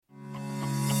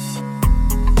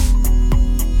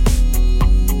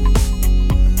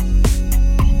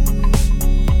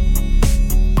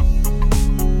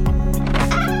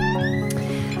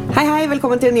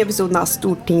velkommen til en ny episode av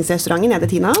Stortingsrestauranten. Jeg heter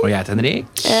Tina. Og jeg heter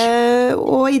Henrik.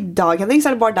 Og i dag, Henrik,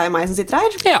 så er det bare deg og meg som sitter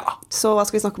her. Ja. Så hva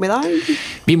skal vi snakke om i dag?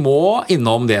 Vi må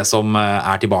innom det som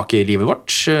er tilbake i livet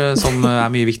vårt, som er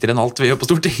mye viktigere enn alt vi gjør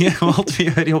på Stortinget, og alt vi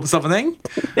gjør i jobbsammenheng.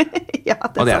 Ja,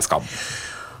 og det er skam.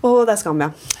 Og det er skam, ja.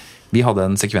 Vi hadde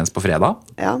en sekvens på fredag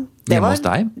Ja, hjemme hos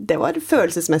deg. Det var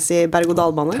følelsesmessig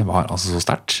berg-og-dal-bane. Det var altså så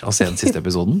sterkt å se den siste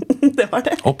episoden. Det var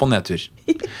det. Opp- og nedtur.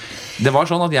 Det var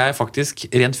sånn at jeg faktisk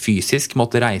rent fysisk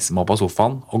måtte reise meg opp av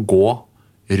sofaen og gå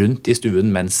rundt i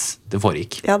stuen mens det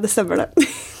foregikk. Ja, det stemmer det.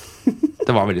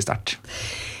 Det var veldig sterkt.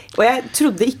 Og jeg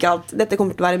trodde ikke at dette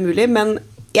kommer til å være mulig, men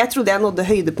jeg trodde jeg nådde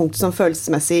høydepunktet som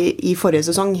følelsesmessig i forrige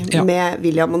sesong med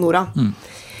William og Nora.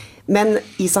 Men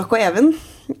Isak og Even,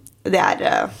 det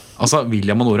er... Altså,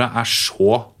 William og Nora er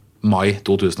så mai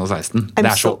 2016. Det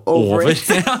er så over.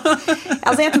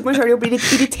 Altså, jeg tok meg selv i å bli litt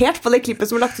irritert på det klippet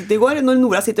som var lagt ut i går, når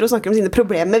Nora sitter og snakker om sine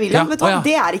problemer med William. Vet du hva?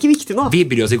 Det er ikke viktig nå. Vi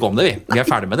bryr oss ikke om det, vi. Vi er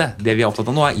ferdig med det. Det vi er opptatt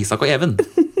av nå er Isak og Even.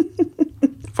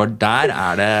 For der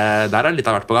er litt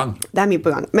av hvert på gang. Det er mye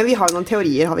på gang. Men vi har jo noen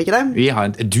teorier, har vi ikke det?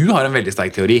 Du har en veldig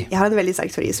sterk teori. Jeg har en veldig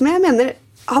sterk teori, som jeg mener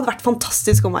hadde vært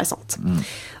fantastisk om å være sant.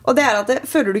 Og det er at,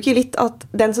 føler du ikke litt at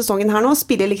den sesongen her nå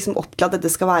spiller liksom opp til at dette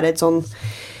skal være et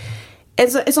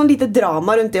sånn lite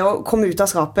drama rundt det å komme ut av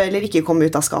skapet eller ikke komme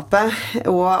ut av skapet,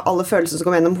 og alle følelser som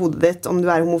kommer gjennom hodet ditt, om du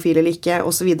er homofil eller ikke,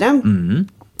 og så videre.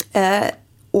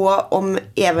 Og om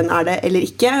Even er det eller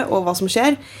ikke, og hva som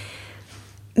skjer.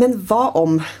 Men hva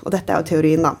om, og dette er jo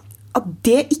teorien da, at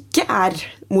det ikke er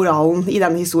moralen i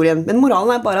denne historien, men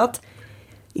moralen er bare at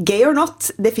gay or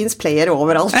not, det finnes player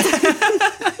overalt.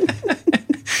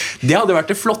 Det hadde vært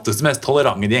det flotteste, mest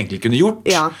tolerante de egentlig kunne gjort.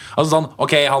 Altså sånn,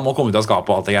 ok, han må komme ut av skapet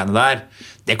og alt det greiene der.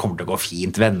 Det kommer til å gå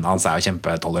fint, vennene hans er jo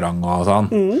kjempetolerant og sånn.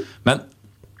 Men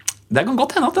det kan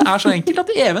godt hende at det er så enkelt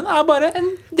at Even er bare en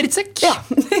drittsekk. Ja,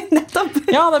 nettopp.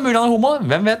 Ja, det er mulig han er homo.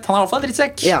 Hvem vet, han er i hvert fall en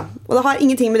drittsekk. Ja, og det har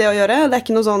ingenting med det å gjøre. Det er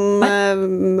ikke noe sånn,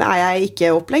 er jeg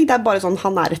ikke opplegg? Det er bare sånn,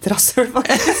 han er et rasshøl,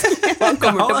 faktisk. Han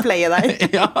kommer til å playe deg.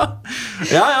 Ja,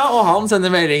 og han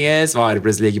sender meldinger, svarer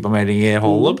plutselig ikke på meldinger,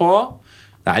 holder på.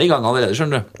 Det er i gang allerede,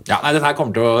 skjønner du. Ja, nei, dette her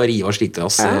kommer til å rive og slite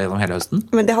oss gjennom hele høsten.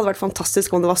 Men det hadde vært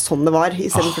fantastisk om det var sånn det var,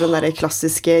 i stedet for den der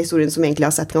klassiske historien som vi egentlig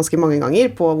har sett ganske mange ganger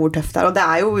på hvor tøft det er. Og det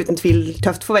er jo uten tvil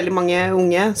tøft for veldig mange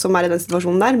unge som er i den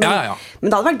situasjonen der.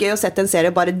 Men det hadde vært gøy å sette en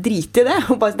serie bare drite i det.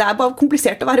 Det er bare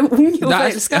komplisert å være ung og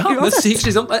forelsket. Det er sykt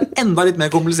liksom. Det er enda litt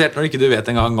mer komplisert når ikke du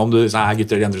vet engang om du er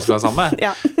gutter eller jenter du skal være sammen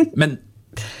med. Men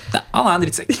han er en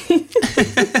drittsekk.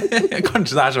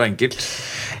 Kanskje det er så enkelt.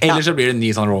 Eller så blir det en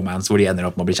ny sånn romance hvor de ender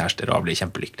opp med å bli kjærester og blir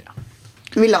kjempelykkelige.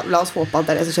 La oss håpe at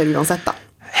det er det som skjer uansett da.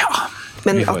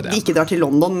 Men at de ikke drar til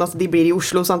London, men at de blir i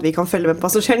Oslo, sånn at vi kan følge med på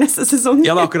hva som skjer neste sesong.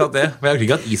 Ja, det er akkurat det. Men jeg orker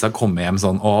ikke at Isak kommer hjem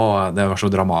sånn, det var så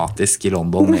dramatisk i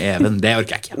London med Even. Det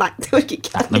orker jeg ikke. Nei, det orker jeg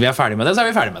ikke. Når vi er ferdig med det, så er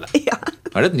vi ferdig med det.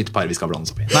 Nå er det et nytt par vi skal blande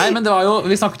oss opp i. Nei, men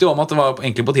vi snakket jo om at det var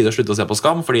egentlig på tide å slutte å se på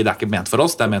Skam, fordi det er ikke ment for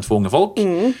oss, det er ment for unge folk.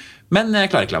 Men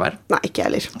jeg klarer ikke la være. Nei, ikke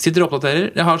heller. Sitter og oppdaterer.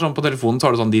 Jeg har sånn på telefonen, så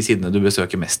har du sånn de sidene du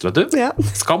besøker mest, vet du.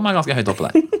 Skam er ganske høyt oppe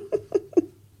der.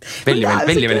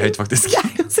 Veldig høyt, faktisk. Det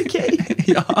er ganske gøy.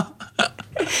 Ja.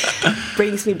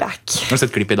 Brings me back. Har du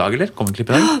sett klipp i dag, eller? Kom en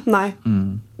klipp i dag? Nei.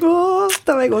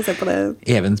 Da må jeg gå og se på det.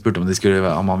 Even spurte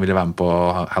om han ville være med på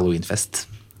Halloweenfest.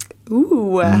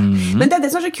 Men det er det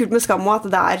som er så kult med Skam, at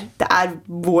det er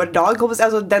vår dag.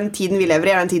 Altså, den tiden vi lever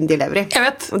i er den tiden de lever i. Jeg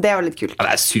vet. Og det er jo litt kult. Ja,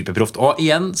 det er superproft. Og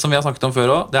igjen, som vi har snakket om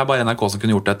før også, det er bare NRK som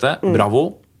kunne gjort dette. Bravo.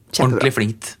 Ordentlig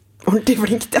flinkt. Ordentlig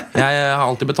flinkt, ja. Jeg har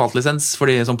alltid betalt lisens,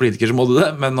 fordi som politiker så må du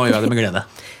det, men nå gjør jeg det med glede.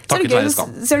 Takket være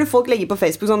Skam. Ser du folk legger på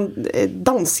Facebook, sånn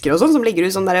dansker og sånn, som legger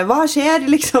ut sånn der, hva skjer,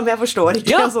 liksom, jeg forstår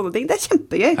ikke, og sånne ting. Det er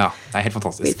kjempegøy. Ja, det er helt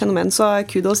fantastisk. Et fenomen, så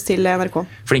kudos til NRK.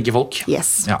 Flinke folk.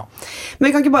 Yes. Ja. Men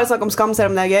vi kan ikke bare snakke om Skam,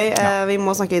 selv om det er gøy. Vi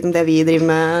må snakke litt om det vi driver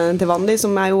med til vanlig,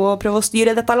 som er jo å prøve å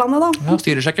styre dette landet, da. Ja,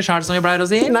 styrer seg ikke selv, som vi pleier å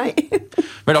si. Nei.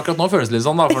 Vel, akkurat nå føles det litt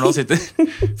sånn, da, for nå sitter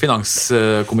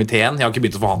finanskomiteen, jeg har ikke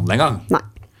begynt å forhandle engang. Nei.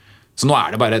 Så nå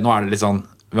er det litt sånn,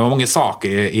 vi har mange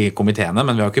saker i komiteene,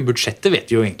 men vi har ikke budsjettet,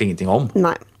 vet vi jo egentlig ingenting om.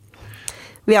 Nei.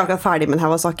 Vi er akkurat ferdig med en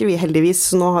haug av saker, vi heldigvis,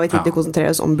 så nå har vi tid til å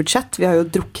konsentrere oss om budsjett. Vi har jo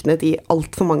druknet i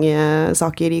alt for mange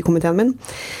saker i komiteen min.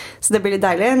 Så det blir litt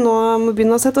deilig. Nå må vi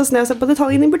begynne å sette oss ned og se på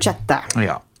detaljene i budsjettet.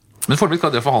 Ja. Men foreløpig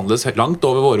skal det forhandles langt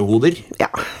over våre hoder.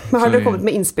 Ja. Men har dere kommet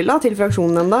med innspill da, til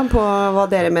fraksjonen enda, på hva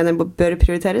dere mener bør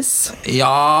prioriteres?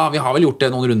 Ja, vi har vel gjort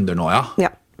det noen runder nå, ja.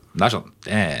 Ja. Det er sånn,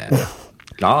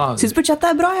 synes budsjettet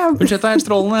er bra, ja. Budsjettet er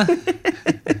strålende.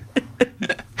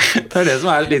 Det er det som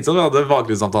er litt sånn. Vi hadde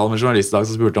bakgrunnssamtale med journalist i dag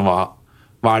som spurte om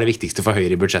hva er det viktigste for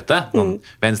Høyre i budsjettet.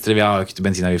 Venstre vil ha økte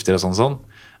bensinavgifter og sånn.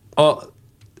 Og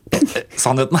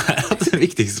Sannheten at det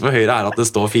viktigste for Høyre at det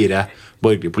står 4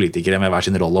 borgerlige politikere med hver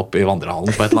sin rolle opp i vandrehallen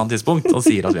på et eller annet tidspunkt og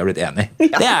sier at vi har blitt enige.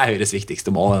 Ja. Det Høyres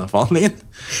viktigste mål i denne forhandlingen.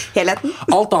 Helheten.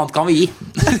 Alt annet kan vi gi,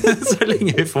 så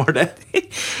lenge vi får det.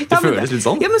 Det føles litt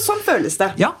sånn. Ja, men sånn føles det.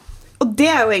 Ja. Og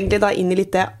det jo egentlig da inn i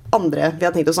litt det andre vi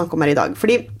har tenkt å snakke om her i dag.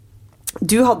 Fordi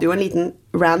du hadde jo en liten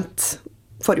rant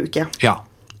forrige uke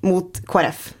mot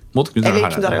KrF. Mot Knut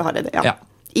Arild Hareide. Ja.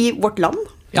 I Vårt Land.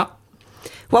 Ja.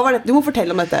 Hva var det? Du må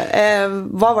fortelle om dette.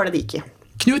 Hva var det gikk i?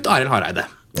 Knut Arild Hareide.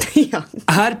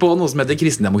 Her på noe som heter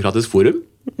Kristendemokratisk Forum,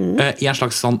 i en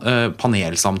slags sånn,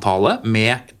 panelsamtale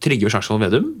med Trygve Slagsvold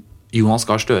Vedum, Jonas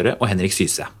Gahr Støre og Henrik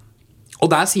Syse. Og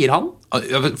der sier han,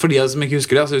 for de som ikke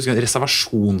husker det, altså husker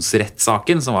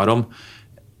reservasjonsrettssaken som var om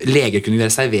leger kunne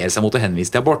reservere seg mot å henvise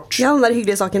til abort. Ja, den der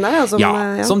hyggelige saken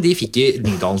der. Som de fikk i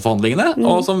Nydalen-forhandlingene,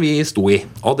 og som vi sto i.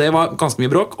 Og det var ganske mye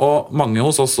bråk, og mange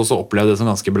hos oss også opplevde det som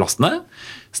ganske belastende.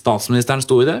 Statsministeren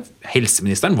sto i det.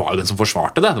 Helseministeren var jo den som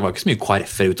forsvarte det. Det var ikke så mye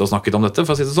KrF-ere ute og snakket om dette,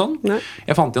 for å si det sånn. Nei.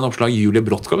 Jeg fant igjen oppslag Julie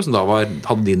Brodtkorb, som da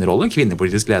hadde din rolle,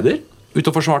 kvinnepolitisk leder, ute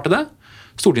og forsvarte det.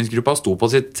 Stortingsgruppa sto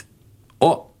på sitt,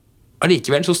 og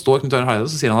allikevel så står Knut Arild Hareide og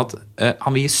så sier han at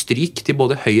han vil gi stryk til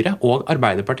både Høyre og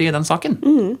Arbeiderpartiet i den saken.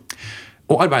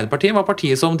 Og Arbeiderpartiet var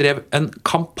partiet som drev en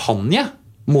kampanje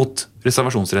mot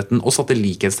reservasjonsretten og satte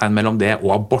likhetstegn mellom det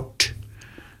og abort.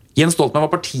 Jens Stoltenberg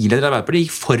var partileder i Arbeiderpartiet,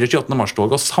 gikk for 28.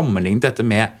 mars-toget og sammenlignet dette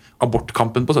med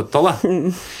abortkampen på 70-tallet.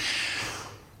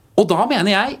 Og da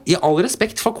mener jeg, i all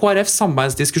respekt for KrFs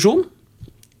samarbeidsdiskusjon,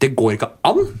 det går ikke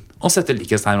an å sette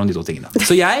likhetstegn om de to tingene.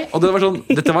 Så og det var sånn,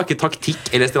 dette var ikke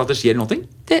taktikk eller strategi eller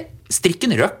noe.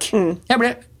 Strikken røk. Jeg ble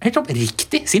helt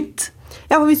oppriktig sint.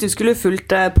 Ja, for hvis du skulle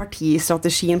fulgt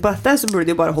partistrategien på dette, så burde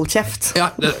du jo bare holdt kjeft. Ja,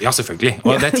 selvfølgelig.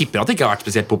 Og jeg tipper at det ikke har vært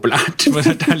spesielt populært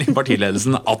for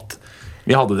partiledelsen at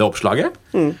vi hadde det oppslaget.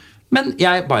 Men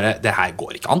det her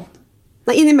går ikke an.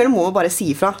 Nei, innimellom må man bare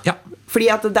si ifra. Ja.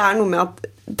 Fordi at det noe med at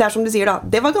det som du sier da,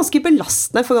 det var ganske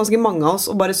belastende for ganske mange av oss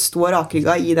å bare stå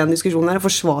rakrygga i den diskusjonen her og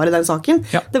forsvare den saken.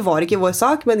 Ja. Det var ikke vår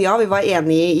sak, men ja, vi var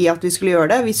enige i at vi skulle gjøre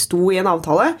det. Vi sto i en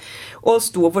avtale og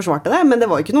sto og forsvarte det, men det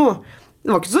var ikke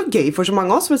så gøy for så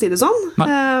mange av oss, for å si det sånn.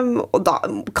 Og da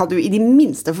kan du i de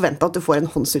minste forvente at du får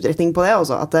en håndsutretning på det.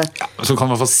 Også, så kan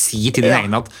du i hvert fall si til din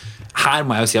egen at her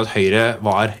må jeg jo si at Høyre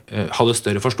hadde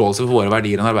større forståelse for våre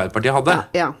verdier enn Arbeiderpartiet hadde.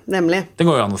 Ja, nemlig. Det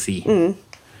går jo an å si.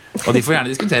 Og de får gjerne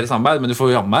diskutere samarbeid, men du får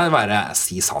jo jammen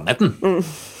si sannheten.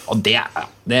 Og det.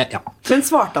 Men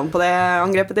svarte han på det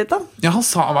angrepet ditt da? Ja,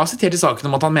 han var sitert i saken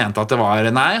om at han mente at det var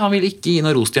han ville ikke gi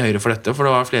noe ros til Høyre for dette, for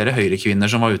det var flere Høyre-kvinner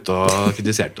som var ute og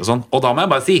kritiserte og sånn. Og da må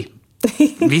jeg bare si,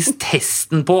 hvis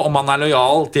testen på om man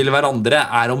lojal til hverandre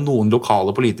om noen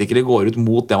lokale politikere går ut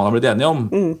mot det man har blitt enige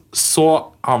om, så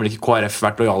har vel ikke KrF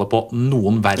vært lojale på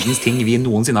noen verdens ting vi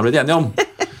noensinne har blitt enige om.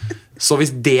 Så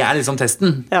hvis det liksom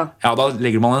testen, da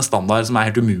legger man en standard som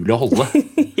helt umulig å holde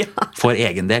for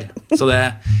egen del. Så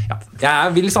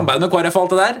jeg vil samarbeide med KrF og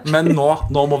alt det der, men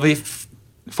nå må vi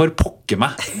for pokke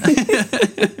meg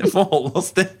forholde oss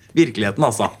til virkeligheten,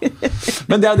 altså.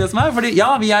 Men det jo det som fordi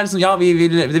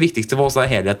det viktigste for oss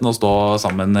helheten å stå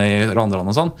sammen i hverandre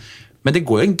og sånn, men det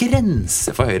går jo en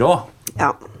grense for Høyre også.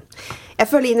 Ja. Jeg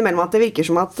føler innimellom at det virker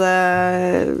som at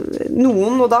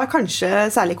noen, og da kanskje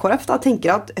særlig KrF, da,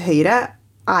 tenker at Høyre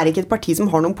ikke et parti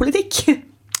som har noen politikk.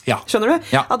 Ja. Skjønner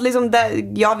du? Ja. At liksom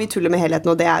vi tuller med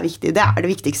helheten, og det viktig. Det det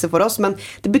viktigste for oss, men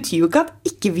det betyr jo ikke at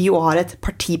ikke vi også har et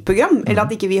partiprogram, eller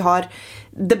at ikke vi har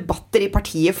debatter i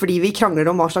partiet fordi vi krangler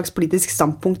om hva slags politisk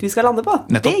standpunkt vi skal lande på.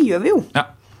 Nettopp. Det gjør vi jo. Ja.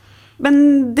 Men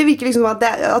det virker liksom at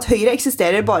Høyre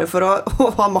eksisterer bare for å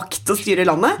ha makt og styre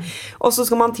landet, og så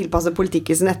skal man tilpasse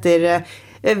politikken sin etter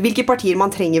hvilke partier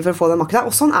man trenger for å få den makta,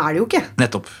 og sånn det jo ikke.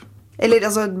 Nettopp. Eller,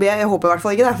 jeg håper i hvert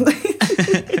fall ikke det.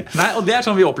 Nei, og det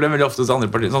sånn vi opplever veldig ofte hos andre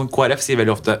partier. Sånn, KrF sier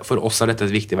veldig ofte, for oss dette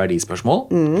et viktig verdispørsmål.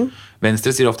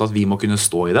 Venstre sier ofte at vi må kunne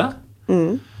stå i det.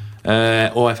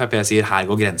 Og FrP sier, her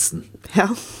går grensen. Ja.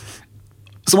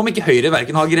 Som om ikke Høyre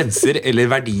hverken har grenser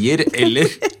eller verdier eller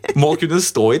må kunne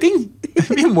stå i ting.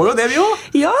 Vi må jo det, vi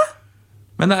også. Ja.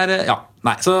 Men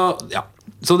så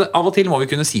av og til må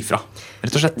vi kunne si fra,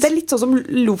 rett og slett. Det litt sånn som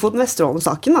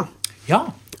Lofoten-Vesterålen-saken da. Ja.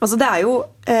 Altså det var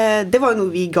jo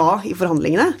noe vi ga i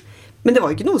forhandlingene, men det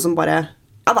var jo ikke noe som bare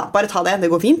ta det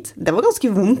går fint. Det var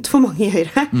ganske vondt for mange i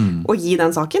Høyre å gi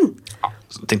den saken. Ja,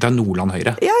 tenk deg Nordland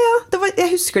Høyre. Ja, jeg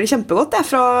husker det kjempegodt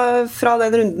fra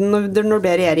den runden når det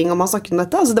ble regjering og man snakket om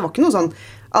dette. Altså det var ikke noe sånn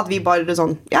at vi bare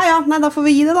sånn, nei, da får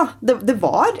vi gi det da. Det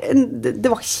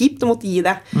var kjipt å måtte gi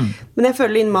det. Men jeg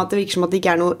føler inn med at det virker som at det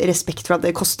ikke noe respekt for at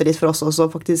det koster litt for oss også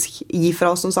å faktisk gi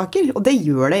fra oss noen saker. Og det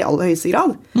gjør det i aller høyeste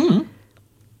grad.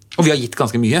 Og vi har gitt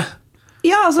ganske mye.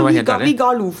 Ja, altså vi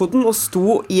ga Lofoten og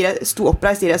sto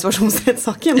oppreist I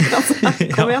reservasjonsrettssaken. Altså,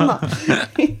 kom igjen da.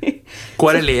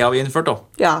 KRLE har vi innført da.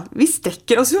 Ja, vi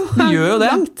strekker oss jo Vi gjør jo det.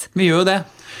 langt. Vi gjør jo det.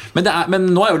 Men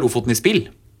nå jo Lofoten I spill.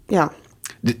 Ja.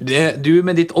 Du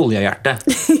med ditt oljehjerte.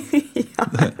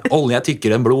 Olje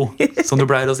tykkere enn blod, som du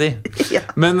pleier å si. Ja.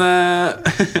 Men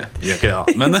gjør ikke det da.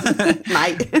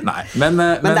 Nei, men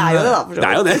det jo det da.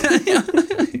 Det jo det.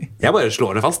 Jeg bare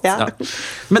slår det fast. Ja.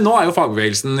 Men nå jo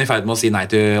fagbevegelsen I ferd med å si nei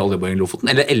til oljeboring I Lofoten,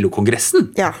 eller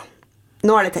LO-kongressen. Ja,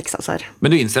 nå det Texas her.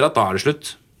 Men du innser at da det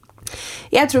slutt?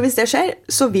 Jeg tror hvis det skjer,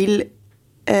 så vil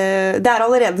det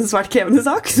allerede en svært krevende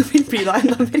sak, så vil bli da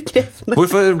enda mer krevende.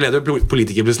 Hvorfor ble du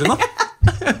politiker plutselig da?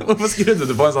 Hvorfor skrudde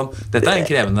du på en sånn, dette en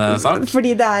krevende sak?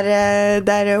 Fordi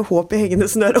det håp I hengende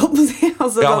snør,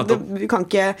 altså, ja, du kan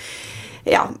ikke,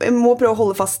 ja, må prøve å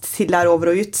holde fast til det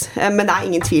over og ut, men det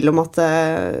ingen tvil om at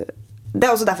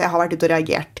det også derfor jeg har vært ute og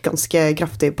reagert ganske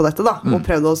kraftig på dette da, og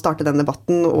prøvd å starte den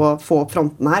debatten og få opp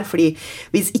fronten her, fordi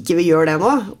hvis ikke vi gjør det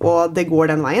nå, og det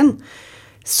går den veien,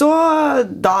 så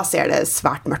da ser det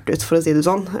svært mørkt ut, for å si det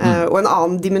sånn. Og en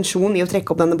annen dimensjon I å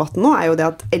trekke opp den debatten nå jo det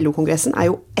at LO-kongressen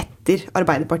jo etter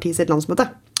Arbeiderpartiet sitt landsmøte.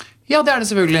 Ja, det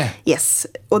det selvfølgelig. Yes,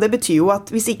 og det betyr jo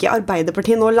at hvis ikke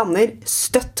Arbeiderpartiet nå lander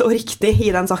støtt og riktig I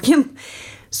den saken,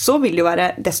 så vil det jo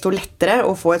være desto lettere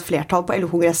å få et flertall på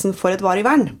LO-kongressen for et varig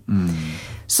vern.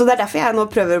 Så det derfor jeg nå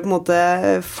prøver å på en måte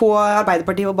få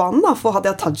Arbeiderpartiet på banen da, få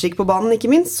Hadia Tajik på banen ikke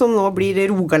minst, som nå blir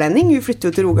rogalending. Hun flytter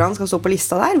jo til Rogaland, skal stå på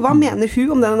lista der. Hva mener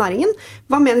hun om denne næringen?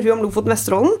 Hva mener hun om Lofoten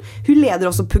Vesterålen? Hun leder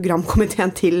også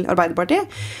programkomiteen til Arbeiderpartiet,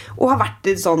 og har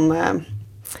vært litt sånn,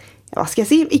 hva skal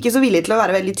jeg si, ikke så villig til å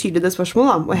være veldig tydelig I det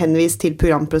spørsmålet da, og henvise til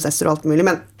programprosesser og alt mulig,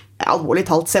 men alvorlig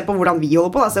talt, se på hvordan vi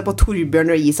holder på da. Se på Torbjørn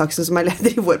Røe Isaksen som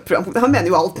leder I vår program. Han mener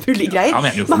jo alt mulig greier. Han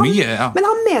mener jo for mye, ja. Men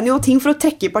han mener jo ting for å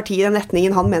trekke partiet I den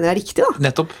retningen han mener riktig da.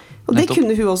 Nettopp. Og det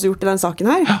kunne hun også gjort I den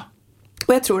saken her. Ja.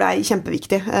 Og jeg tror det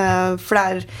kjempeviktig, for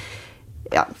det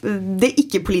ja, det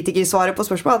ikke-politikersvaret på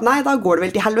spørsmålet at nei, da går det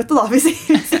vel til helvete da, hvis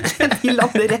de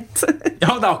lander rett.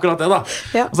 Ja, det akkurat det da.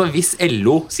 Ja. Altså, hvis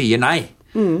LO sier nei,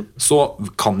 så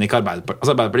kan ikke Arbeiderpartiet,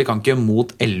 altså Arbeiderpartiet kan ikke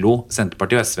mot LO,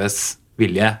 Senterpartiet og SVs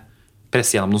vilje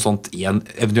presse gjennom noe sånt I en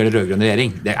eventuell rødgrønn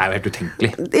regjering. Det jo helt utenkelig.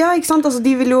 Ja, ikke sant? Altså,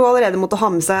 de vil jo allerede måtte ha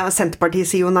med seg Senterpartiet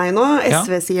sier jo nei nå,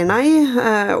 SV sier nei,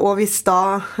 og hvis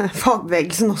da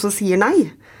fagbevegelsen også sier nei,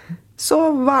 så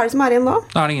hva det som igjen da?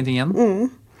 Da det ingenting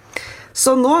igjen.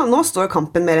 Så nå står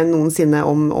kampen mer enn noensinne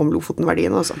om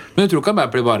Lofoten-verdien også. Men du tror ikke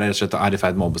Arbeiderpartiet bare rett og slett I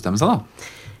ferd med å bestemme seg da?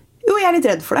 Jo, jeg litt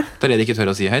redd for det. Det de ikke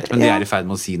tør å si høyt, men de I ferd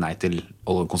med å si nei til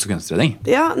konsekvensutredning.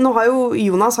 Ja, nå har jo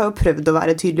Jonas prøvd å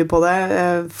være tydelig på det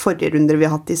forrige runder vi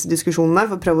har hatt disse diskusjonene,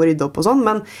 for å prøve å rydde opp og sånn,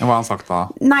 men... Hva har han sagt da?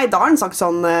 Nei, da har han sagt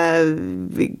sånn,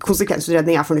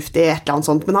 konsekvensutredning fornuftig, et eller annet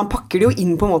sånt, men han pakker det jo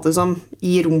inn på en måte som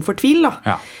gir rom for tvil da.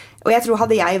 Ja. Og jeg tror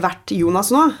hadde jeg vært Jonas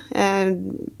nå,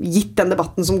 gitt den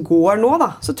debatten som går nå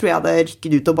da, så tror jeg hadde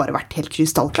rykket ut og bare vært helt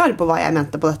krystallklar på hva jeg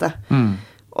mente på dette.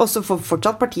 Og så får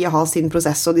fortsatt partiet ha sin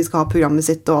prosess, og de skal ha programmet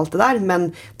sitt og alt det der, men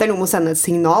det noe med å sende et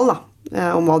signal da,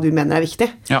 om hva du mener viktig.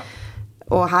 Ja.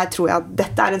 Og her tror jeg at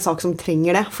dette en sak som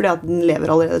trenger det, fordi at den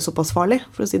lever allerede såpass farlig,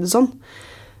 for å si det sånn.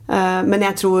 Men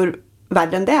jeg tror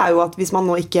verre enn det jo at hvis man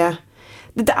nå ikke...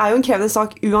 Det jo en krevende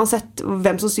sak uansett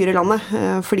hvem som styrer landet,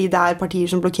 fordi det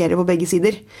partier som blokkerer på begge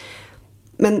sider.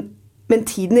 Men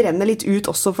tiden renner litt ut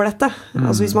også for dette.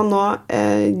 Altså hvis man nå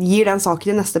gir den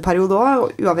saken I neste periode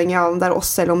også, uavhengig av om det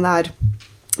oss eller om det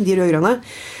de rødgrønne,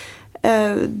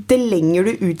 det lenger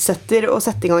du utsetter å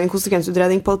sette I gang en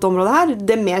konsekvensutredning på dette området her,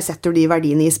 det mer setter de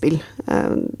verdiene I spill.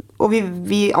 Og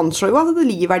vi anslår jo at det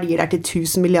ligger verdier der til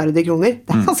 1000 milliarder kroner.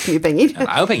 Det ganske mye penger. Det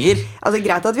jo penger. Altså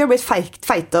greit at vi har blitt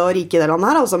feite og rike I det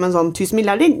landet her, altså, men sånn 1000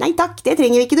 milliarder, nei takk, det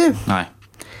trenger vi ikke du. Nei.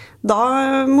 Da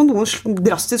må noen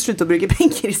drastisk slutte å bruke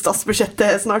penger I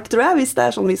statsbudsjettet snart, tror jeg, hvis det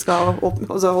sånn vi skal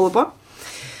holde på.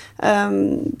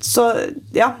 Så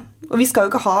ja, og vi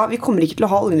kommer ikke til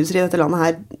å ha oljeindustri I dette landet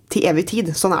her til evig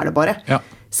tid, sånn det bare. Ja.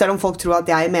 Selv om folk tror at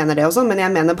jeg mener det også, men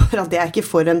jeg mener bare at jeg ikke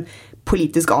får en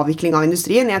politisk avvikling av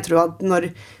industrien. Jeg tror at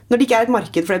når det ikke et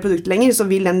marked for det produktet lenger, så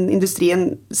vil den industrien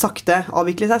sakte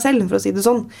avvikle seg selv, for å si det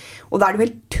sånn. Og da det jo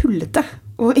helt tullete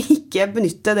å ikke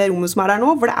benytte det rommet som der nå,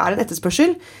 for det en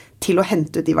etterspørsel til å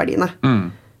hente ut de verdiene.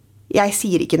 Jeg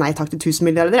sier ikke nei takk til 1000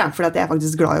 milliarder, for jeg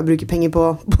faktisk glad I å bruke penger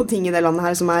på ting I det landet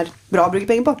her som bra å bruke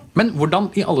penger på. Men hvordan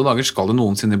I alle dager skal det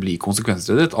noensinne bli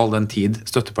konsekvensutredet, all den tid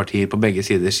støttepartier på begge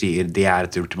sider sier det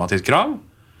et ultimativt krav?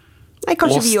 Nei,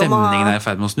 og stemningen I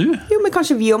ferd med å snu? Jo, men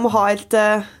kanskje vi må ha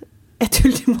et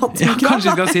ultimatumkrav. Kanskje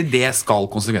vi skal si det skal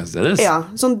konsekvensutredes. Ja,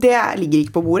 sånn det ligger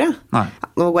ikke på bordet. Nei. Ja,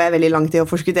 nå går jeg veldig langt i å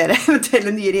forskuttere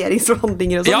eventuelle nye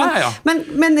regjeringsforhandlinger og sånn. Ja.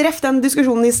 Men ref den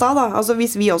diskusjonen i stad, da. Altså,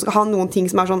 hvis vi også skal ha noen ting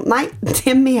som sånn, nei,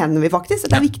 det mener vi faktisk,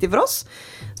 det viktig for oss.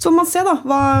 Så må man se da,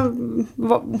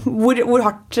 hvor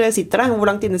hardt sitter det, hvor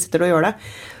langt inne sitter det å gjøre det.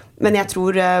 Men jeg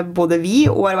tror både vi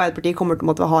og Arbeiderpartiet kommer til å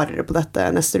måtte være hardere på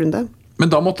dette neste runde. Men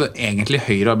da måtte egentlig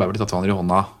Høyre og Arbeiderpartiet tatt hverandre i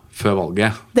hånda før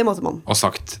valget. Det måtte man. Og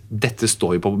sagt, dette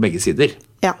står jo på begge sider.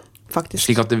 Ja, faktisk.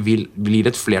 Slik at det blir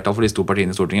et flertall for de store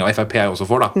partiene i Stortinget, og FrP er jo også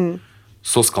for da,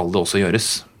 så skal det også gjøres.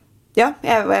 Ja,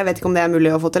 jeg vet ikke om det er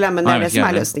mulig å få til, men det er det som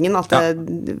er løsningen. At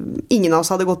ingen av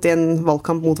oss hadde gått i en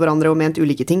valgkamp mot hverandre og ment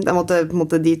ulike ting. Da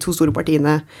måtte de to store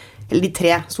partiene, eller de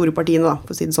tre store partiene da,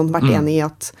 for å si det sånn, vært enige i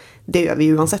at det gjør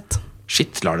vi uansett.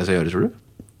 Shit, lar det seg gjøre, tror du?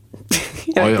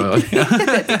 Jeg vet ikke.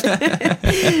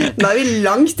 Da er vi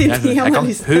langt inn i analysen. Jeg kan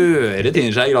høre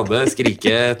Trine Skei Grande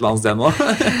skrike et eller annet sted nå.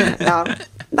 Ja.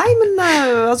 Nei, men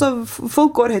altså,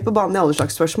 folk går høyt på banen i alle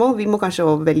slags spørsmål. Vi må kanskje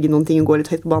velge noen ting å gå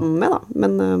litt høyt på banen med, da.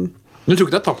 Men du tror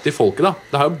ikke det er takk til folket, da?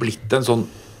 Det har jo blitt en sånn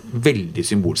veldig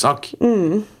symbolsak.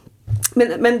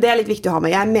 Men det er litt viktig å ha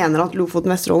med. Jeg mener at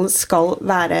Lofoten Vesterålen skal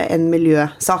være en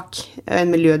miljøsak,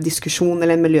 en miljødiskusjon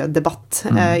eller en miljødebatt.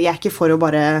 Jeg er ikke for å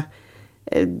bare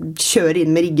kjøre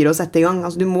inn med rigger og sette i gang.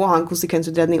 Altså, du må ha en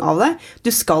konsekvensutredning av det. Du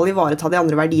skal ivareta de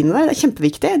andre verdiene der. Det er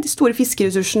kjempeviktig. De store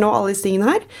fiskeressursene og alle disse tingene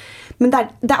her. Men det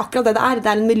er akkurat det det er. Det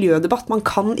er en miljødebatt. Man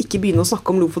kan ikke begynne å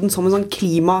snakke om Lofoten som en sånn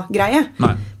klimagreie.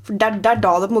 Nei. For det er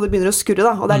da det på en måte begynner å skurre,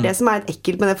 da. Og det er det som er et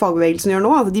ekkelt med det fagbevegelsen gjør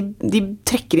nå. At de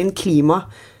trekker inn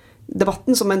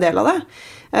klimadebatten som en del av det.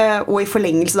 Og i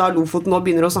forlengelse da Lofoten nå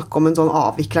begynner å snakke om en sånn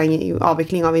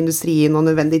avvikling av industrien og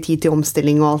nødvendig tid til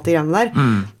omstilling og alt det greiene der.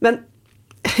 Men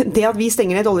det at vi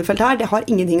stenger ned et oljefelt her, det har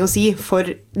ingenting å si for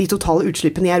de totale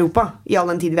utslippene i Europa, i all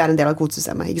den tid vi er en del av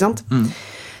kvotesystemet, ikke sant?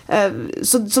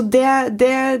 Så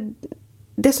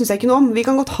det synes jeg ikke noe om. Vi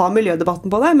kan godt ha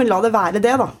miljødebatten på det, men la det være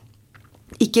det da.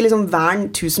 Ikke liksom vern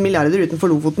 1000 milliarder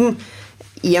utenfor Lofoten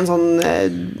i en sånn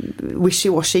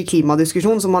wishy-washy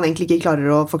klimadiskusjon som man egentlig ikke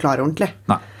klarer å forklare ordentlig.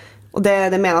 Nei. Og det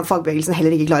mener jeg at fagbevegelsen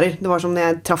heller ikke klarer. Det var som når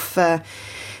jeg traff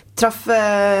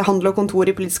handel og kontor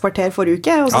i Politisk kvarter forrige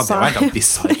uke, og så det var helt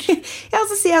bizarr. Ja,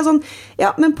 så sier jeg sånn,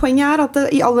 men poenget er at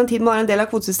i all den tiden man er en del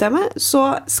av kvotesystemet, så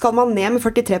skal man ned med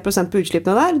 43% på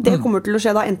utslippene der. Det kommer til å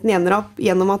skje da enten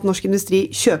gjennom at norsk industri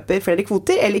kjøper flere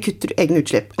kvoter, eller kutter egne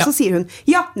utslipp. Og så sier hun,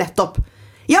 ja, nettopp!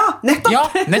 Ja,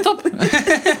 nettopp!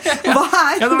 Hva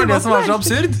er det var det som var så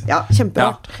absurd. Ja,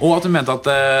 kjemperart. Og at hun mente at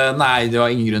nei, det var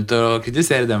ingen grunn til å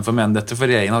kritisere dem for å mene dette, for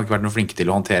regjeringen hadde ikke vært noe flinke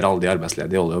til å håndtere alle de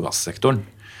arbeidsledige i olje- og gassektoren.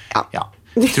 Ja.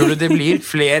 Tror du det blir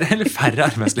flere eller færre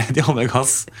arbeidsledige i olje og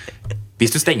gass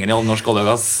hvis du stenger ned norsk olje og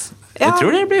gass? Jeg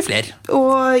tror det blir flere.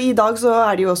 Og i dag så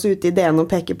er de jo også ute i DN og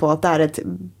peker på at det er et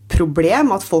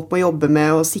problem at folk må jobbe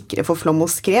med å sikre for flom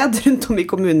og skred rundt om i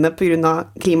kommunene på grunn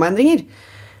av klimaendringer.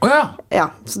 Ja,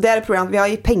 så det er et problem at vi har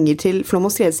gitt penger til flom-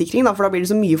 og skredsikring, da, for da blir det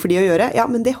så mye for de å gjøre. Ja,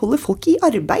 men det holder folk i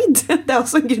arbeid. Det er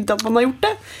også en grunn til at man har gjort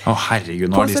det.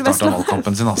 Herregud, nå har de startet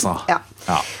valgkampen sin, altså. Ja.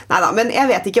 Neida, men jeg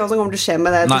vet ikke hva som kommer til å skje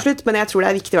med det til slutt, men jeg tror det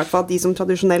er viktig i hvert fall at de som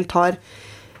tradisjonelt har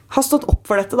stått opp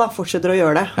for dette, da, fortsetter å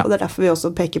gjøre det. Og det er derfor vi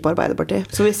også peker på Arbeiderpartiet.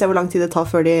 Så vi ser hvor lang tid det tar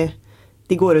før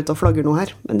de går ut og flagger noe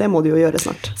her. Men det må de jo gjøre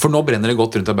snart. For nå brenner det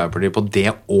godt rundt Arbeiderpartiet på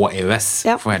det og EØS,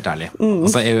 for helt ærlig.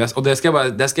 Altså EØS, og det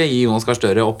skal jeg gi Jonas Gahr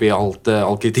Støre oppi all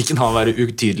kritikken av å være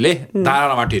utydelig. Der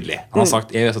har han vært tydelig. Han har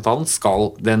sagt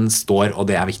EØS-avtalen den står,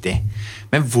 og det er viktig.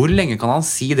 Men hvor lenge kan han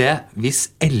si det hvis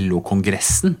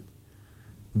LO-kongressen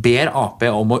ber AP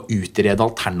om å utrede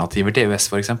alternativer til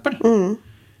EØS, for eksempel?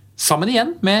 Sammen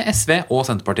igjen med SV og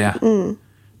Senterpartiet.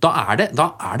 Da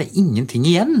er det ingenting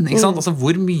igjen, ikke sant? Altså,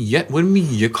 hvor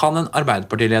mye kan en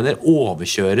Arbeiderpartileder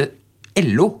overkjøre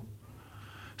LO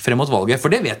frem mot valget?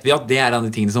 For det vet vi at det er en av de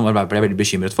tingene som Arbeiderpartiet er veldig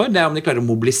bekymret for. Det er om de klarer å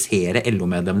mobilisere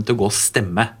LO-medlemmene til å gå og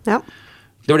stemme. Ja.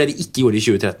 Det var det de ikke gjorde i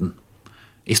 2013.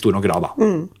 I stor nok grad, da.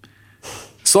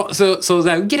 Så det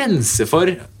er jo grenser for,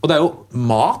 og det er jo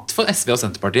mat for SV og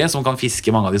Senterpartiet som kan fiske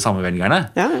mange av de samme velgerne.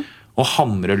 Ja. Og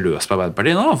hamre løs på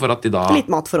Arbeiderpartiet nå, for at de da... Litt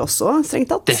mat for oss også, strengt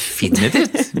tatt.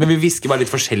 Definitivt, men vi fisker bare litt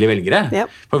forskjellige velgere. Ja.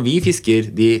 For vi fisker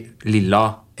de lilla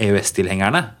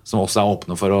EØS-tilhengerne, som også er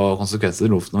åpne for å konsekvenser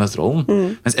i Lofoten og Vesterålen.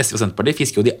 Mens SV og Senterpartiet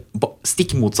fisker jo de på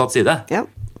stikk motsatt side. Ja.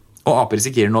 Og AP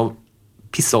risikerer nå å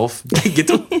pisse off begge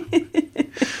to.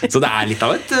 Så det er litt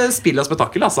av et spill og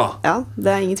spetakkel, altså. Ja,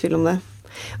 det er ingen tvil om det.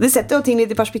 Det setter jo ting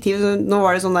litt i perspektiv. Nå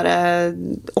var det sånn der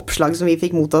oppslag som vi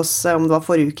fikk mot oss, om det var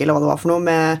forrige uke eller hva det var for noe,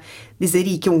 med disse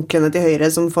rike onklene til Høyre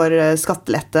som får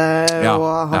skattelette og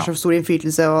har så stor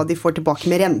innflytelse, og de får tilbake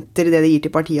med renter det de gir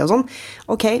til partiet og sånn.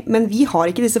 Ok, men vi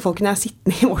har ikke disse folkene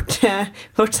sittende i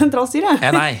vårt sentralstyre.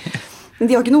 Nei.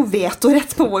 De har ikke noe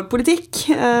vetorett på vår politikk.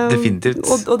 Definitivt.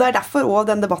 Og det derfor også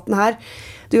den debatten her.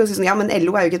 Du kan si sånn, ja, men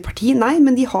LO jo ikke et parti. Nei,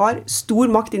 men de har stor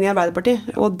makt inn i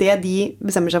Arbeiderpartiet. Og det de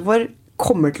bestemmer seg for,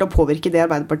 kommer til å påvirke det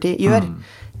Arbeiderpartiet gjør.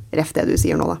 Ref det du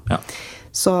sier nå, da. Ja.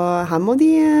 Så her må de...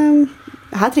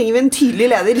 Her trenger vi en tydelig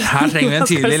leder. Her trenger vi en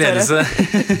tydelig ledelse.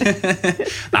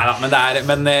 Neida,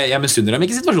 men jeg misunner dem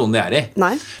ikke situasjonen de i.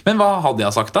 Nei. Men hva hadde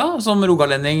jeg sagt da, som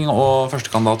rogalending og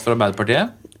førstekandidat for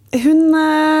Arbeiderpartiet?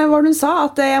 Hva var det hun sa?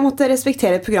 At jeg måtte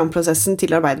respektere programprosessen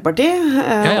til Arbeiderpartiet.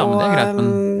 Ja, men det greit. Men...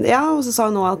 Ja, og så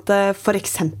sa hun nå at for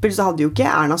eksempel så hadde jo ikke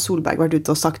Erna Solberg vært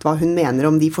ute og sagt hva hun mener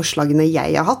om de forslagene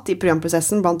jeg har hatt i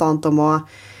programprosessen, blant annet om å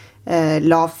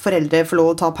la foreldre få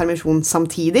lov å ta permisjon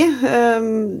samtidig.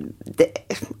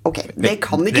 Det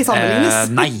kan ikke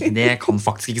sammenlignes. Nei, det kan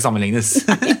faktisk ikke sammenlignes.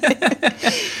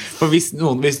 For hvis du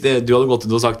hadde gått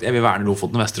ut og sagt jeg vil verne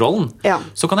Lofoten og Vesterålen,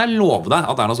 så kan jeg love deg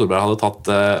at Erna Solberg hadde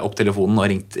tatt opp telefonen og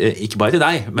ringt ikke bare til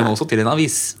deg, men også til en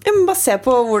avis. Ja, men bare se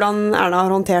på hvordan Erna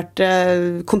har håndtert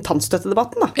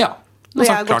kontantstøttedebatten da. Ja. Når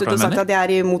jeg har gått ut og sagt at jeg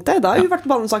er imot det, da har hun vært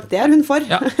på banen og sagt det er hun for.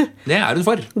 Ja, det er hun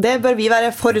for. Det bør vi være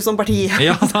for som parti.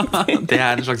 Ja, det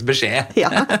er en slags beskjed.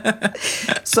 Ja.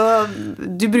 Så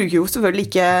du bruker jo selvfølgelig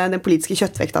ikke den politiske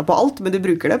kjøttvekta på alt, men du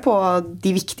bruker det på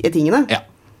de viktige tingene. Ja.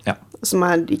 Som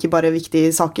er ikke bare viktige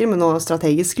saker, men også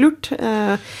strategisk lurt.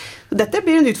 Dette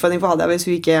blir en utfordring for Hadia hvis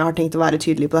hun ikke har tenkt å være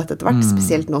tydelig på dette etter hvert,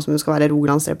 spesielt nå som hun skal være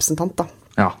Rogalands representant da.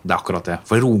 Ja, det er akkurat det.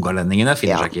 For rogalendingene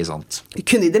finner seg ikke i sånt. Hun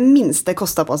kunne i det minste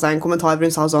kostet på seg en kommentar hvor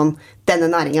hun sa sånn, denne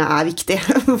næringen er viktig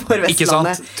for Vestlandet. Ikke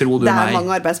sant? Tror du meg? Det er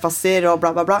mange arbeidsplasser og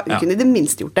bla bla bla. Hun kunne i det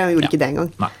minste gjort det, hun gjorde ikke det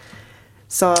engang. Nei.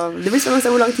 Så det blir sånn å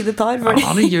se hvor lang tid det tar.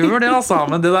 Ja, det gjør det, altså.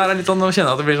 Men det der er litt sånn, nå kjenner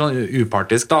jeg at det blir sånn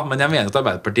upartisk da. Men jeg mener at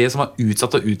Arbeiderpartiet som har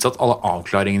utsatt alle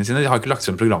avklaringene sine, de har ikke lagt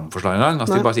frem programforslag engang.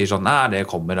 Altså, de bare sier sånn, nei, det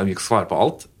kommer, og vi kan svare på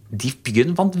alt. De bygger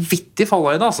en vanvittig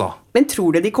fallhøyde, altså. Men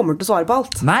tror du de kommer til å svare på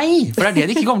alt? Nei, for det er det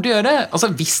de ikke kommer til å gjøre.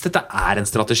 Altså, hvis dette er en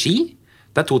strategi,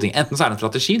 det er to ting. Enten så er det en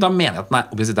strategi, da mener jeg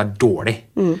at den er dårlig.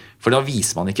 For da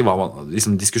viser man ikke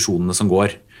liksom, diskusjonene som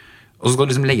går. Og så skal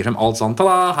du liksom legge frem alt sånn,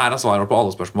 tada, her er svaret på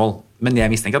alle spørsmål. Men jeg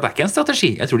mistenker at det er ikke en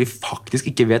strategi. Jeg tror de faktisk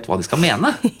ikke vet hva de skal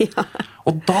mene. Ja.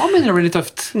 Og da begynner det å bli litt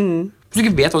tøft. Hvis du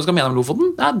ikke vet hva du skal mene om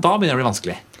Lofoten, da begynner det å bli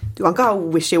vanskelig. Du kan ikke ha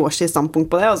wishy-washy standpunkt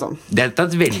på det, altså. Det er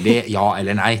et veldig ja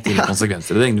eller nei til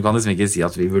konsekvenser. Du kan liksom ikke si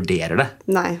at vi vurderer det.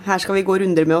 Nei, her skal vi gå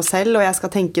runder med oss selv, og jeg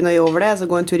skal tenke nøye over det. Så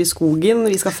gå en tur i skogen,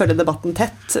 vi skal følge debatten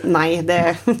tett. Nei, det...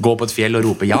 Gå på et fjell og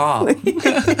rope ja.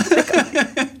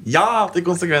 Ja til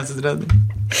konsekvensutredning.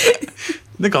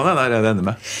 Det kan jeg der ende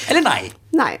med. Eller nei.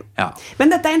 Nei. Ja. Men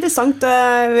dette er interessant.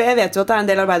 Jeg vet jo at det er en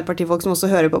del Arbeiderpartifolk som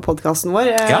også hører på podcasten vår.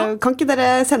 Ja. Kan ikke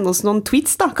dere sende oss noen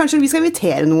tweets da? Kanskje vi skal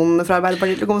invitere noen fra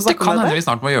Arbeiderpartiet til å komme og snakke om det? Det kan hende vi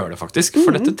snart må gjøre det faktisk,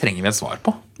 for dette trenger vi et svar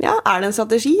på. Ja, er det en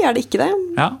strategi? Er det ikke det?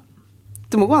 Ja.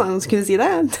 Det må gå an å kunne si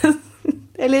det.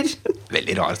 Eller?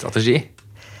 Veldig rar strategi.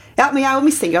 Ja, men jeg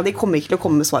mistenker at de kommer ikke til å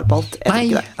komme med svar på alt.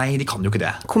 Nei, de kan jo ikke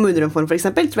det. Kommunereform for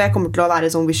eksempel, tror jeg kommer til å være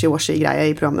sånn wishy-washy-greie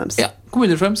i programmet deres. Ja,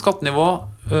 kommunereform, skattenivå.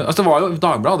 Altså det var jo,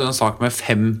 Dagbladet hadde jo en sak med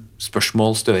 5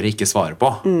 spørsmål Støre ikke svarer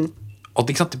på.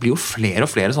 Og det blir jo flere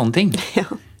og flere sånne ting. Ja.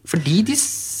 Fordi de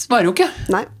svarer jo ikke.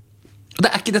 Nei. Og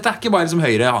dette er ikke bare som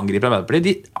Høyre angriper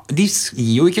Arbeiderpartiet. De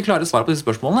gir jo ikke klare svar på disse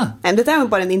spørsmålene. Nei, dette er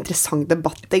jo bare en interessant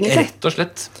debatt, egentlig. Rett og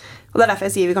slett. Og det er derfor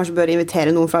jeg sier vi kanskje bør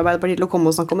invitere noen fra Arbeiderpartiet til å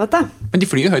komme og snakke om dette. Men de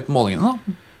flyr jo høyt på målingene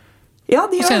da. Ja,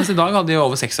 de gjør. Og senest i dag hadde de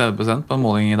over 60% på en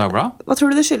måling i Dagbladet. Hva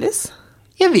tror du det skyldes?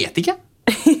 Jeg vet ikke.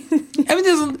 Jeg vet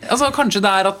ikke sånn, altså, kanskje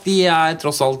det er at de er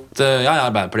tross alt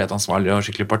Arbeiderpartiet er et ansvarlig og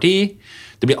skikkelig parti.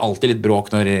 Det blir alltid litt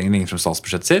bråk når regjeringen ringer frem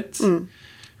statsbudsjettet sitt.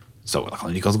 Så da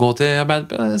kan de ikke gå til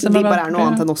Arbeiderpartiet. De bare er noe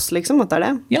annet enn oss, liksom, at det er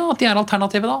det. Ja, at de er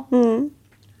alternativet da.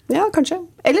 Ja, kanskje.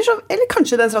 Eller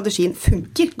kanskje den strategien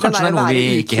funker. Kanskje det er noe vi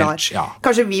ikke helt, ja.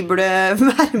 Kanskje vi burde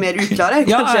være mer uklare.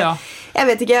 Ja. Jeg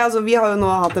vet ikke, altså vi har jo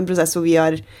nå hatt en prosess hvor vi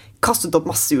har kastet opp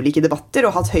masse ulike debatter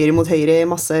og hatt høyre mot høyre i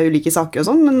masse ulike saker og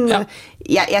sånn, men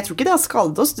jeg tror ikke det har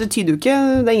skadet oss. Det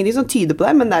er ingenting som tyder på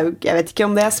det, men jeg vet ikke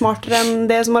om det er smartere enn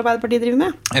det som Arbeiderpartiet driver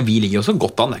med. Vi ligger jo så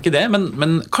godt an, det er ikke det,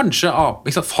 men kanskje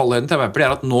fallhøyden til Arbeiderpartiet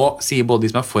er at nå sier både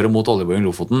de som er for og mot oljeboring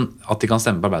Lofoten at de kan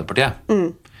stemme på Arbeiderpartiet.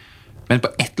 Men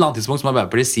på et eller annet tidspunkt som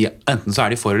Arbeiderpartiet sier enten så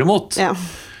er de for eller mot. Ja.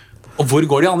 Og hvor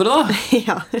går de andre da?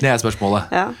 Ja. Det er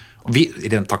spørsmålet. Ja. Og vi,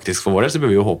 rent taktisk for våre, så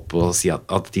bør vi jo håpe å si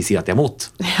at de sier at de er mot.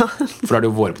 Ja. For da er det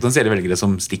jo våre potensielle velgere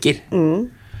som stikker.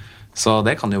 Så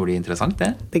det kan jo bli interessant,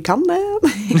 det. Det kan det.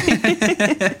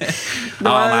 Det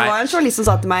var en journalist som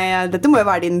sa til meg dette må jo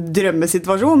være din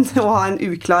drømmesituasjon å ha en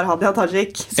uklar Hadia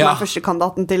Tajik som er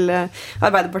førstekandidaten til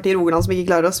Arbeiderpartiet i Rogaland som ikke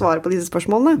klarer å svare på disse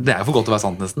spørsmålene. Det er jo for godt til å være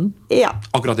sant nesten. Ja.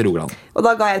 Akkurat i Rogaland. Og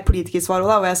da ga jeg et politikersvar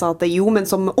hvor jeg sa at jo, men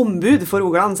som ombud for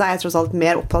Rogaland så er jeg tross alt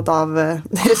mer opptatt av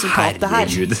resultatet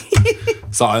her. Herregud,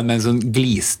 sa hun mens hun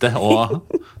gliste og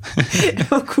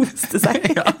og koste seg.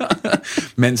 Ja.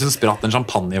 Mens hun spratt en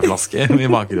champagneflaske i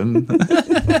bakgrunnen.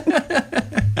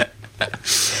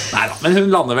 Neida, men hun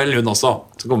lander vel hun også.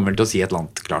 Så kommer hun vel til å si et eller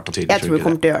annet klart og tydelig. Jeg tror hun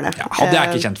kommer til å gjøre det. Ja, Hadia er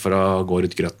ikke kjent for å gå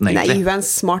ut grøtten, egentlig. Nei, hun er en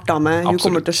smart dame. Hun Absolutt.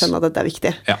 kommer til å skjønne at dette er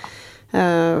viktig. Ja.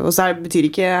 Og så er det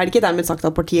ikke dermed sagt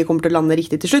at partiet kommer til å lande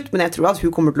riktig til slutt, men jeg tror at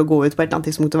hun kommer til å gå ut på et eller annet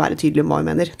tidspunkt og være tydelig om hva hun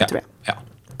mener, tror jeg. Ja.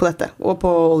 På dette, og på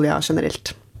olja generelt.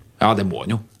 Ja, det må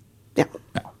hun jo. Ja,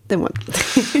 det må hun.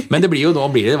 Men nå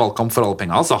blir det valgkamp for alle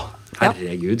penger, altså.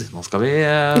 Herregud, nå skal vi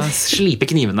slipe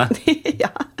knivene.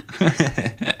 Ja.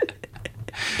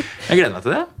 Jeg gleder meg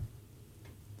til det.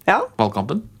 Ja.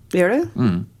 Valgkampen. Det gjør det.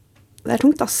 Det er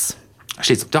tungt, ass.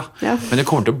 Slitsomt, ja. Men det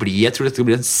kommer til å bli, jeg tror det skal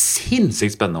bli en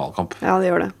sinnssykt spennende valgkamp. Ja, det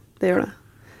gjør det.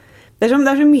 Det er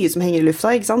så mye som henger i lufta,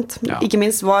 ikke sant? Ja. Ikke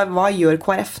minst, hva gjør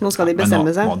KrF? Nå skal de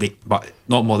bestemme seg.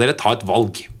 Nå må dere ta et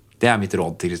valg. Det er mitt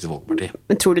råd til Kristelig Folkeparti.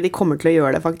 Men tror du de kommer til å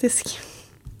gjøre det, faktisk?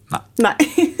 Nei.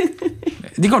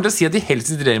 De kommer til å si at de helst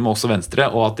sitter med oss og Venstre,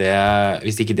 og at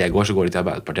hvis ikke det går, så går de til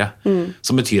Arbeiderpartiet.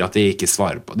 Som betyr at de ikke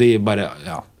svarer på. De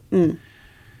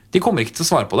kommer ikke til å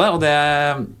svare på det, og det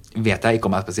vet jeg ikke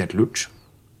om er spesielt lurt.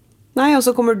 Nei, og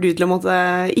så kommer du til å måtte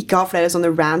ikke ha flere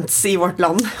sånne rants i vårt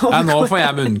land. Ja, nå får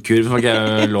jeg munnkurv, så får ikke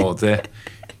jeg lov til.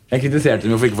 Jeg kritiserte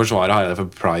dem for ikke å forsvare Hareide for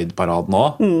Pride-paraden nå.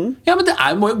 Ja, men det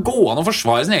må jo gå an å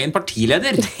forsvare sin egen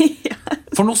partileder.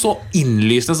 For noe så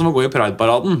innlysende som å gå i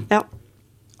Pride-paraden. Ja.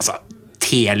 Altså,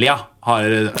 Telia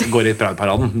går i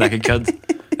Pride-paraden. Det er ikke kødd.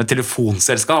 Et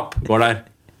telefonselskap går der.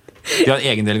 De har en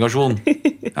egen delegasjon.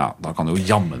 Ja, da kan jo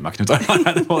jammen meg Knut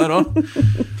Hareide på der også.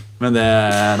 Men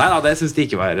det synes de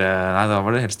ikke var. Nei, da var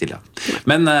det helt stille.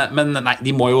 Men nei,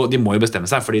 de må jo bestemme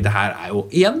seg, fordi det her er jo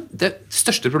igjen, det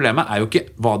største problemet er jo ikke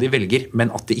hva de velger,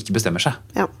 men at de ikke bestemmer seg.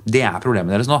 Ja. Det er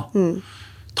problemet deres nå.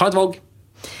 Ta et valg.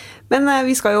 Men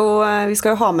vi skal jo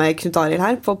ha med Knut Arild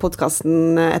her på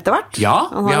podcasten etter hvert.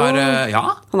 Ja,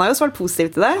 han har jo svart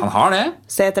positivt til det. Han har det.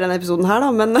 Se etter denne episoden her da,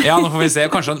 men... Ja, nå får vi se,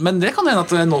 kanskje, men det kan hende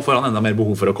at nå får han enda mer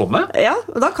behov for å komme. Ja,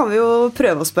 og da kan vi jo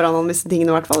prøve å spørre han om disse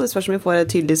tingene i hvert fall. Det spørs om vi får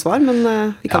et tydelig svar, men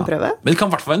vi kan prøve. Men det kan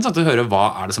i hvert fall være interessant å høre hva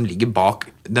er det som ligger bak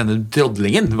denne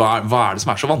drodlingen. Hva er det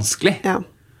som er så vanskelig? Ja.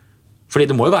 Fordi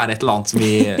det må jo være et eller annet som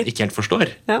vi ikke helt forstår.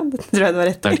 Ja, det tror jeg du har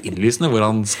rett. Det er helt innlysende hvor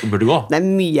han burde gå. Det er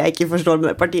mye jeg ikke forstår med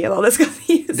det partiet da, det skal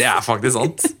sies. Det er faktisk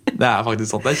sant. Det er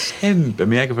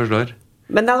kjempemye jeg ikke forstår.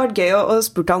 Men det hadde vært gøy å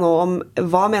spørre han nå om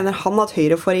hva mener han at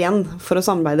Høyre får igjen for å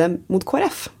samarbeide mot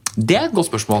KrF? Det er et godt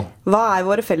spørsmål. Hva er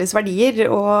våre felles verdier,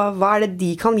 og hva er det de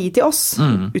kan gi til oss?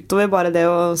 Utover bare det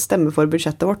å stemme for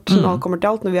budsjettet vårt, når alt kommer til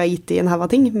alt, når vi har gitt i en haug av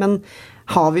ting. Men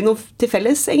har vi noe til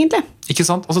felles, egentlig? Ikke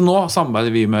sant? Altså nå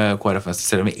samarbeider vi med KrF Venstre,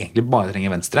 selv om vi egentlig bare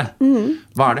trenger Venstre.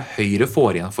 Hva er det Høyre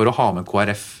får igjen for å ha med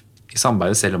KrF i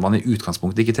samarbeidet, selv om man i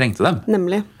utgangspunktet ikke trengte dem?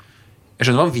 Nemlig. Jeg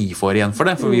skjønner hva vi får igjen for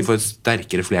det, for vi får et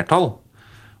sterkere flertall.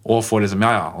 Og får liksom,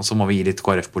 og så må vi gi litt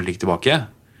KrF-politikk tilbake.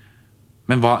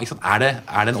 Men er det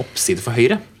en oppside for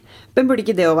Høyre? Men burde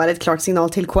ikke det å være et klart signal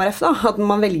til KrF da? At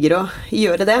man velger å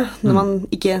gjøre det når man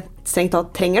ikke strengt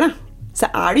tatt trenger det? Så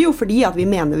er det jo fordi at vi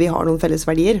mener vi har noen felles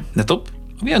verdier. Nettopp.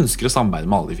 Og vi ønsker å samarbeide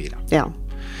med alle de fire. Ja.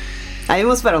 Nei, vi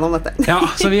må spørre han om dette. Ja,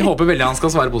 så vi håper veldig han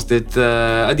skal svare positivt.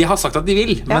 De har sagt at de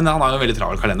vil, men han har jo en veldig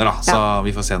travel kalender da. Så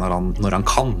vi får se når han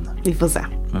kan. Vi får se.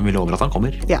 Men vi lover at han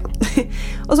kommer. Ja.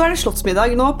 Og så er det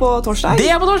slottsmiddag nå på torsdag. Det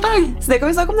er på torsdag! Så det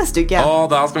kan vi snakke om neste uke. Og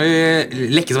da skal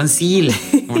vi lekke som en sil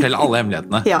og fortelle alle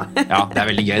hemmelighetene. Ja, det er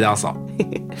veldig gøy det altså.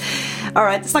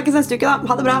 Alright, snakkes neste uke da.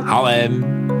 Ha det bra. Ha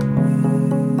det.